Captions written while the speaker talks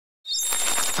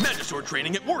Magisword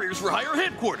training at Warriors for Hire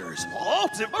headquarters.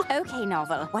 Okay,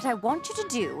 Novel. What I want you to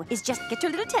do is just get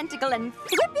your little tentacle and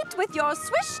flip it with your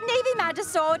swish Navy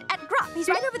Magisword at Gruff. He's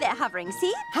right over there hovering,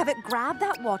 see? Have it grab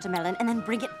that watermelon and then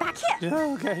bring it back here.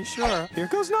 Yeah, okay, sure. Here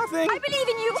goes nothing. I believe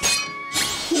in you.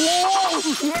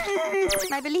 Whoa!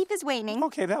 My belief is waning.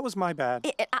 Okay, that was my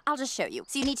bad. I'll just show you.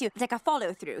 So you need to take a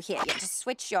follow-through here. You have to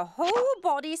switch your whole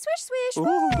body. Swish, swish.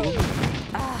 Ooh.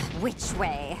 Which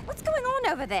way? What's going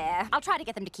on over there? I'll try to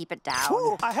get them to keep it down.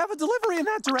 Ooh, I have a delivery in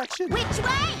that direction. Which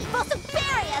way? For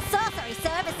superior sorcery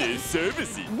services.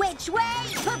 Servicing. Which way?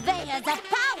 Purveyors of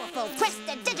powerful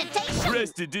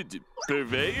prestidigitation.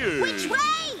 Purveyor. Which way?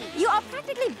 You are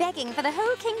practically begging for the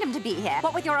whole kingdom to be here.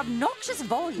 What with your obnoxious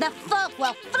volume? The folk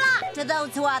will flock to those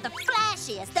who are the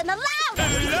flashiest and the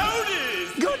loudest.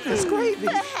 Lotus! Goodness gravy.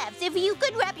 Perhaps if you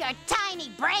could wrap your tiny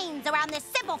brains around this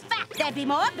simple fact, there'd be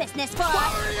more business for us.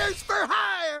 Warriors for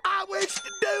hire! I wish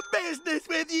to do business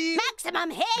with you!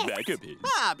 Maximum hits! Backup hit.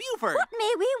 Ah, Buford! What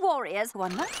may we warriors who are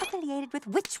not affiliated with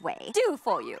which way do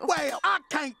for you? Well, I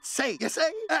can't see, you see?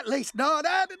 At least not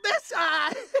out of this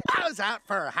eye. I was out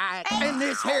for a hike, and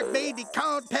this here beady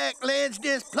contact lens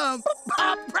just plumb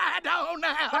popped right on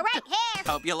out. We're right here.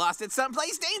 Hope you lost it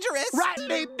someplace dangerous. Right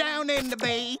deep down in the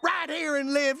bee, right here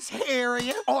in Lives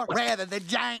area, or rather the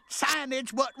giant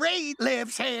signage what read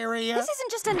Lives area. This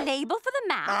isn't just a label for the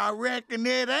map. I reckon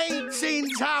it ain't,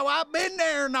 since how I've been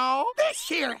there and all. This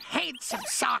here handsome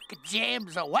sock of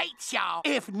gems awaits y'all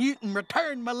if Newton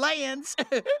returned my lens.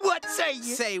 What say you?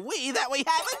 Say we that we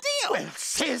have a deal. Well,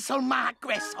 sizzle my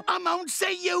gristle. I'm gonna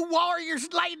see you warriors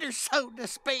later, so to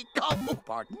speak. Oh,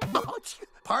 pardon.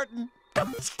 Pardon.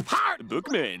 Pardon.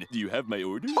 Bookman, do you have my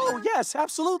order? Oh, yes,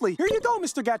 absolutely. Here you go,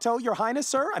 Mr. Gatto, Your Highness,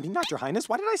 sir. I mean, not Your Highness.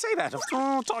 Why did I say that?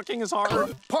 Oh, talking is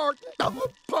hard. Pardon.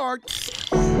 Pardon.